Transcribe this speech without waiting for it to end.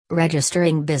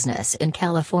Registering business in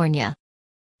California.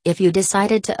 If you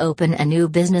decided to open a new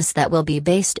business that will be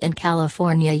based in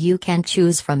California, you can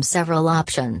choose from several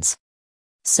options.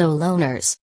 Sole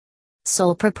owners.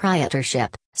 Sole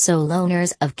proprietorship. Sole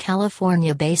owners of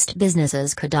California-based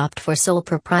businesses could opt for sole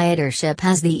proprietorship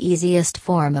as the easiest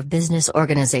form of business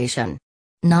organization.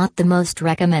 Not the most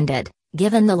recommended,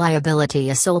 given the liability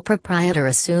a sole proprietor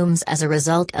assumes as a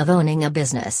result of owning a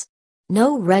business.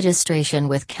 No registration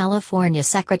with California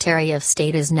Secretary of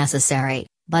State is necessary,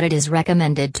 but it is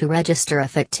recommended to register a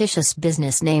fictitious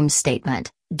business name statement,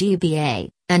 DBA,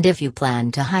 and if you plan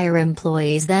to hire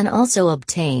employees, then also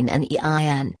obtain an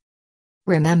EIN.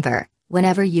 Remember,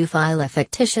 whenever you file a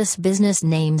fictitious business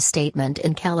name statement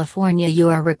in California, you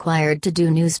are required to do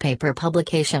newspaper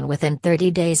publication within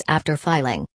 30 days after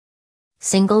filing.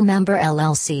 Single member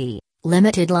LLC,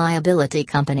 limited liability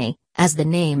company, as the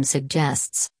name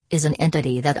suggests, is an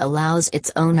entity that allows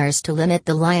its owners to limit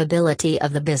the liability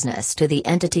of the business to the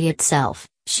entity itself,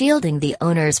 shielding the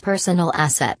owner's personal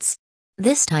assets.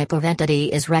 This type of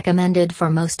entity is recommended for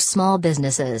most small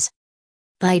businesses.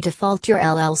 By default, your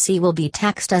LLC will be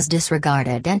taxed as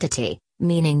disregarded entity,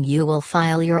 meaning you will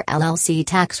file your LLC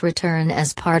tax return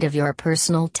as part of your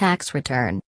personal tax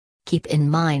return. Keep in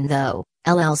mind though,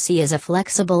 LLC is a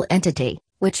flexible entity,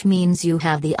 which means you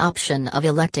have the option of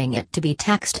electing it to be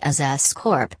taxed as S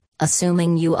Corp,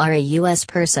 assuming you are a U.S.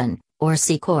 person, or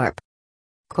C Corp.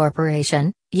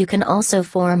 Corporation. You can also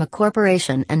form a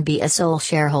corporation and be a sole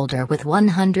shareholder with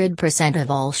 100%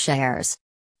 of all shares.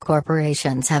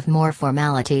 Corporations have more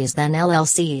formalities than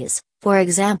LLCs. For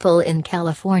example, in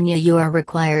California you are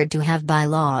required to have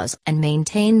bylaws and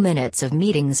maintain minutes of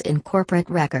meetings in corporate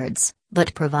records,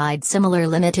 but provide similar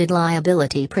limited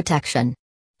liability protection.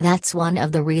 That's one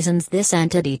of the reasons this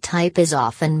entity type is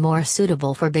often more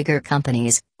suitable for bigger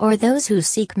companies, or those who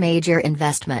seek major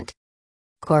investment.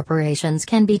 Corporations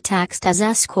can be taxed as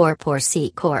S Corp or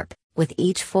C Corp, with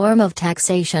each form of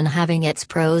taxation having its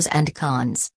pros and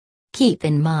cons. Keep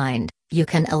in mind, you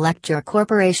can elect your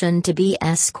corporation to be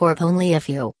S Corp only if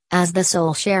you, as the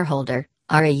sole shareholder,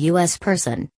 are a U.S.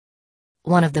 person.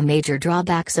 One of the major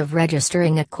drawbacks of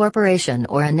registering a corporation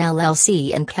or an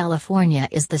LLC in California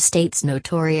is the state's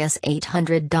notorious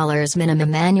 $800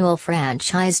 minimum annual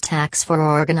franchise tax for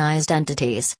organized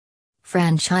entities.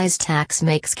 Franchise tax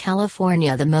makes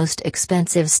California the most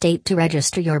expensive state to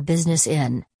register your business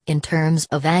in terms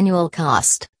of annual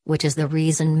cost, which is the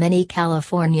reason many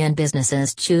Californian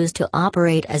businesses choose to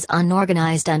operate as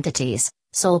unorganized entities,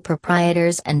 sole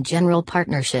proprietors and general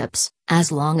partnerships,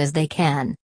 as long as they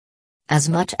can. As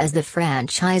much as the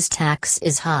franchise tax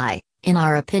is high, in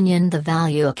our opinion the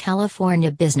value a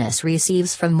California business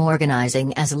receives from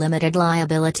organizing as limited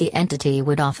liability entity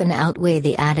would often outweigh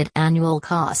the added annual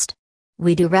cost.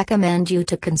 We do recommend you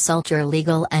to consult your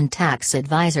legal and tax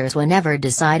advisors whenever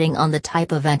deciding on the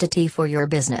type of entity for your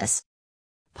business.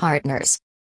 Partners.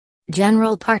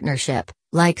 General partnership,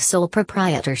 like sole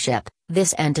proprietorship,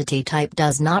 this entity type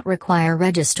does not require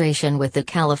registration with the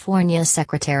California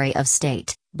Secretary of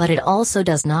State, but it also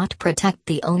does not protect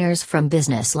the owners from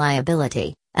business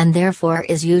liability, and therefore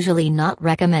is usually not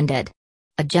recommended.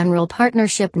 A general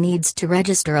partnership needs to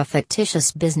register a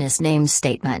fictitious business name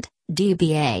statement,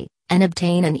 DBA, and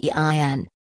obtain an EIN.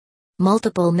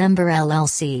 Multiple member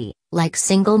LLC, like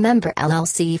single member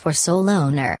LLC for sole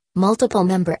owner, multiple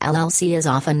member LLC is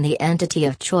often the entity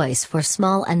of choice for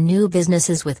small and new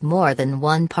businesses with more than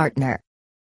one partner.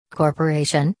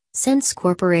 Corporation, since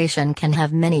corporation can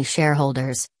have many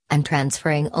shareholders, and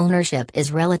transferring ownership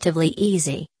is relatively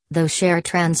easy, though share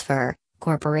transfer,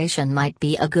 corporation might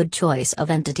be a good choice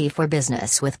of entity for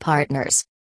business with partners.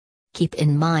 Keep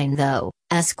in mind though,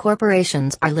 as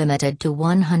corporations are limited to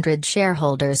 100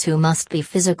 shareholders who must be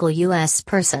physical U.S.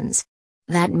 persons.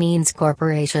 That means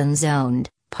corporations owned,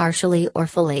 partially or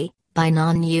fully, by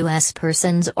non-U.S.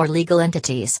 persons or legal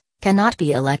entities, cannot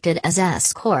be elected as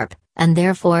S Corp, and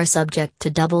therefore subject to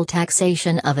double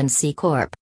taxation of an C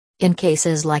Corp. In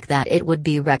cases like that, it would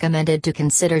be recommended to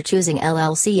consider choosing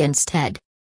LLC instead.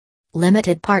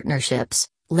 Limited partnerships.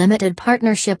 Limited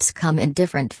partnerships come in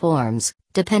different forms,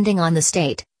 depending on the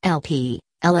state: LP,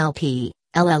 LLP,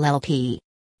 LLLP.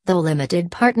 Though limited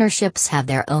partnerships have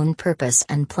their own purpose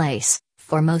and place,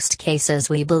 for most cases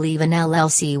we believe an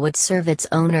LLC would serve its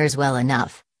owners well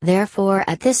enough, therefore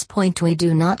at this point we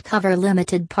do not cover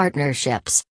limited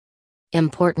partnerships.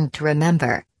 Important to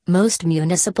remember, most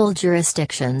municipal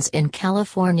jurisdictions in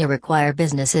California require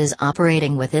businesses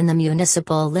operating within the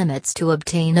municipal limits to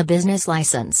obtain a business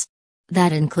license.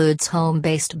 That includes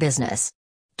home-based business.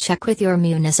 Check with your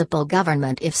municipal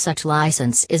government if such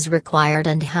license is required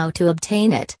and how to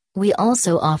obtain it. We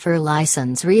also offer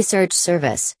license research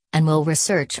service, and will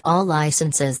research all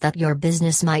licenses that your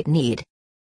business might need.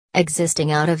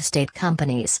 Existing out-of-state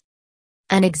companies.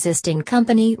 An existing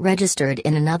company registered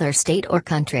in another state or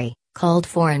country, called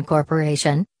foreign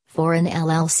corporation, foreign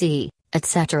LLC,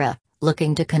 etc.,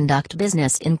 looking to conduct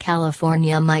business in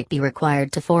California might be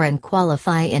required to foreign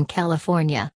qualify in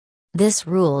California. This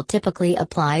rule typically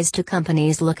applies to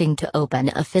companies looking to open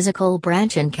a physical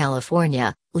branch in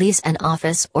California, lease an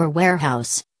office or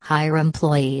warehouse, hire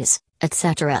employees,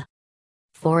 etc.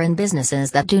 Foreign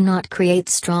businesses that do not create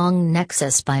strong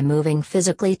nexus by moving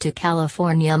physically to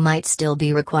California might still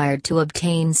be required to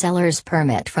obtain seller's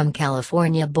permit from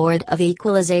California Board of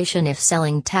Equalization if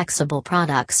selling taxable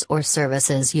products or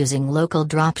services using local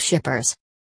drop shippers.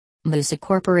 Musa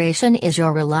Corporation is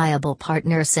your reliable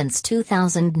partner since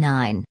 2009.